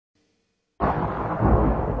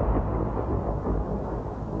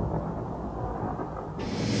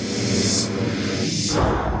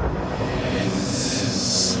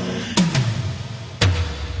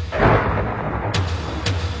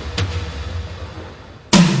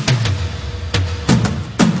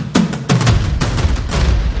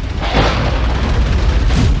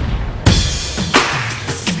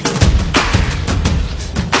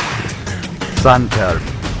Sun term.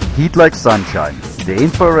 Heat like sunshine. The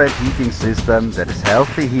infrared heating system that is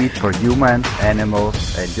healthy heat for humans, animals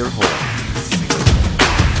and your home.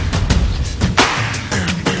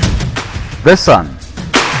 The sun.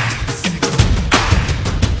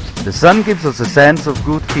 The sun gives us a sense of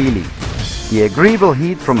good feeling. The agreeable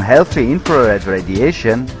heat from healthy infrared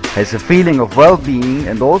radiation has a feeling of well-being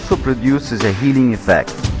and also produces a healing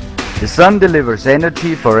effect. The sun delivers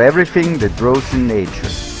energy for everything that grows in nature.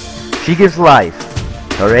 She gives life.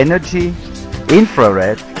 Her energy,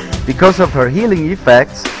 infrared, because of her healing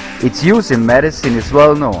effects, its use in medicine is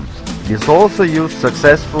well known. It is also used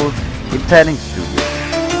successfully in tanning studios.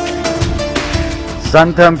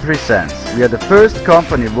 Sunterm presents. We are the first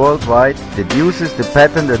company worldwide that uses the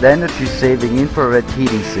patented energy-saving infrared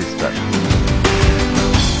heating system.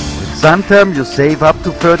 With Sunterm you save up to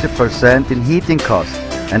 30% in heating costs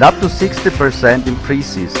and up to 60% in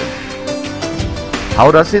pre-season. How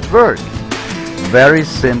does it work? Very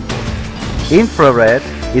simple. Infrared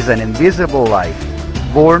is an invisible light,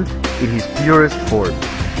 warmth in its purest form.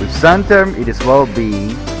 With Sunterm it is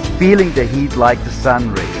well-being, feeling the heat like the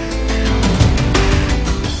sun rays.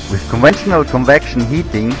 With conventional convection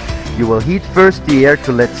heating, you will heat first the air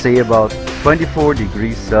to, let's say, about 24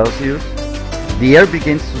 degrees Celsius. The air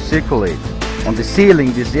begins to circulate. On the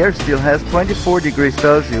ceiling this air still has 24 degrees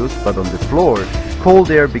Celsius, but on the floor cold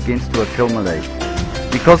air begins to accumulate.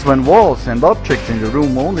 Because when walls and objects in the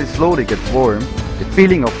room only slowly get warm, the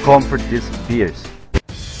feeling of comfort disappears.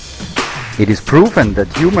 It is proven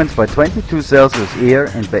that humans by 22 Celsius air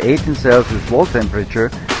and by 18 Celsius wall temperature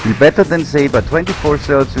feel better than, say, by 24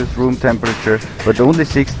 Celsius room temperature but only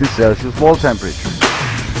 16 Celsius wall temperature.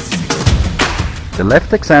 The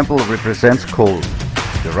left example represents cold.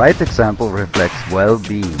 The right example reflects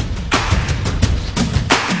well-being.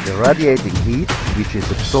 The radiating heat, which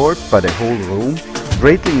is absorbed by the whole room,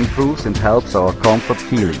 greatly improves and helps our comfort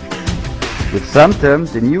feeling. With Sunterm,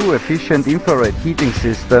 the new efficient infrared heating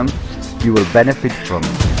system, you will benefit from it.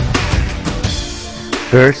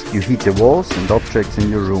 First, you heat the walls and objects in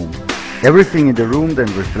your room. Everything in the room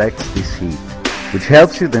then reflects this heat, which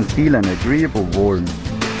helps you then feel an agreeable warmth,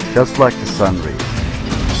 just like the sun rays.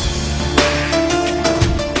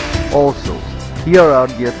 Also, here are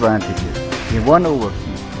the advantages. In one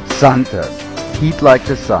overview, Sunterm, heat like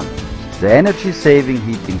the sun. The energy-saving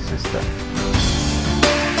heating system.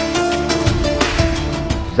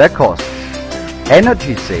 The costs.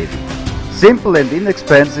 Energy-saving. Simple and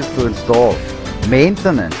inexpensive to install.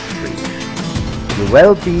 Maintenance-free. The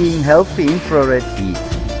well-being healthy infrared heat.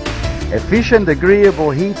 Efficient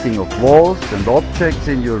agreeable heating of walls and objects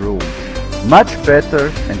in your room. Much better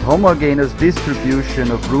and homogeneous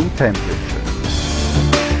distribution of room temperature.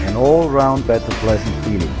 An all-round better pleasant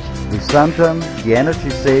feeling. With Sunterm, the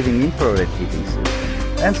energy-saving infrared heating system.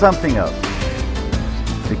 And something else.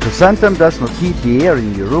 Because Sunterm does not heat the air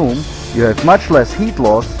in your room, you have much less heat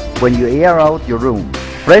loss when you air out your room.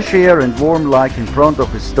 Fresh air and warm like in front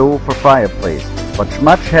of a stove or fireplace, but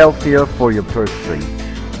much healthier for your purse string.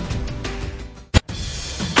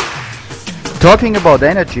 Talking about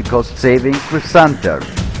energy cost savings with Sunterm.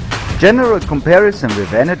 General comparison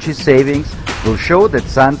with energy savings will show that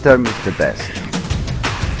Sunterm is the best.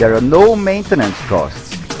 There are no maintenance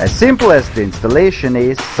costs. As simple as the installation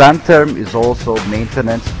is, Sunterm is also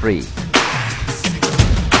maintenance free.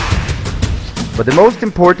 But the most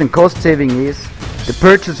important cost saving is the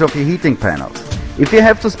purchase of your heating panels. If you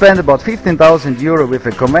have to spend about 15,000 euro with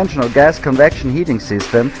a conventional gas convection heating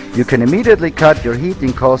system, you can immediately cut your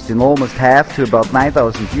heating cost in almost half to about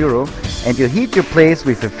 9,000 euro, and you heat your place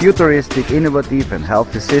with a futuristic, innovative and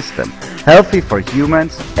healthy system. Healthy for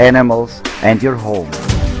humans, animals and your home.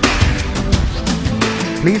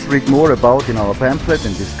 Please read more about in our pamphlet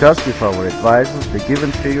and discuss with our advisors the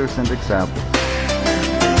given figures and examples.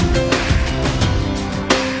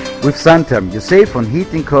 With Sunterm, you save on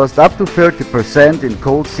heating cost up to 30% in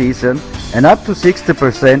cold season and up to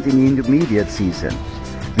 60% in intermediate season.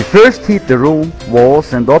 We first heat the room,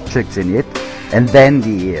 walls and objects in it, and then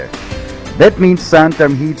the air. That means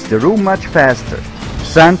Sunterm heats the room much faster.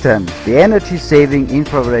 Sunterm, the energy-saving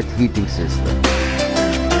infrared heating system.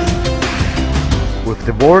 With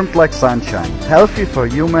the warmth like sunshine, healthy for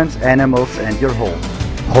humans, animals and your home.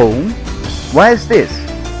 Home? Why is this?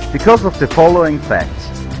 because of the following facts.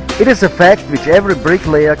 It is a fact which every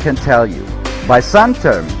bricklayer can tell you. By sun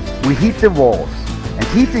term, we heat the walls, and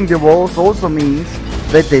heating the walls also means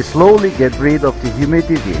that they slowly get rid of the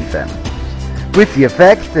humidity in them, with the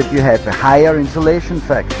effect that you have a higher insulation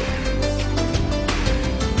factor.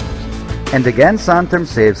 And again, sun term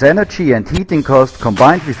saves energy and heating cost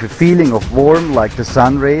combined with a feeling of warm like the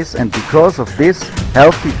sun rays, and because of this,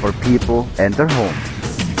 healthy for people and their home.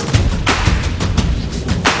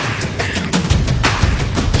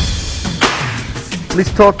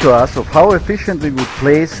 Please talk to us of how efficiently we would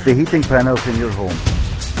place the heating panels in your home.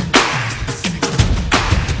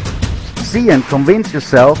 See and convince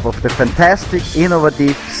yourself of the fantastic,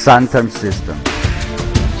 innovative SunTherm system.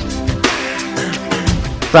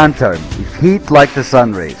 SunTherm, with heat like the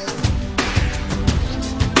sun rays.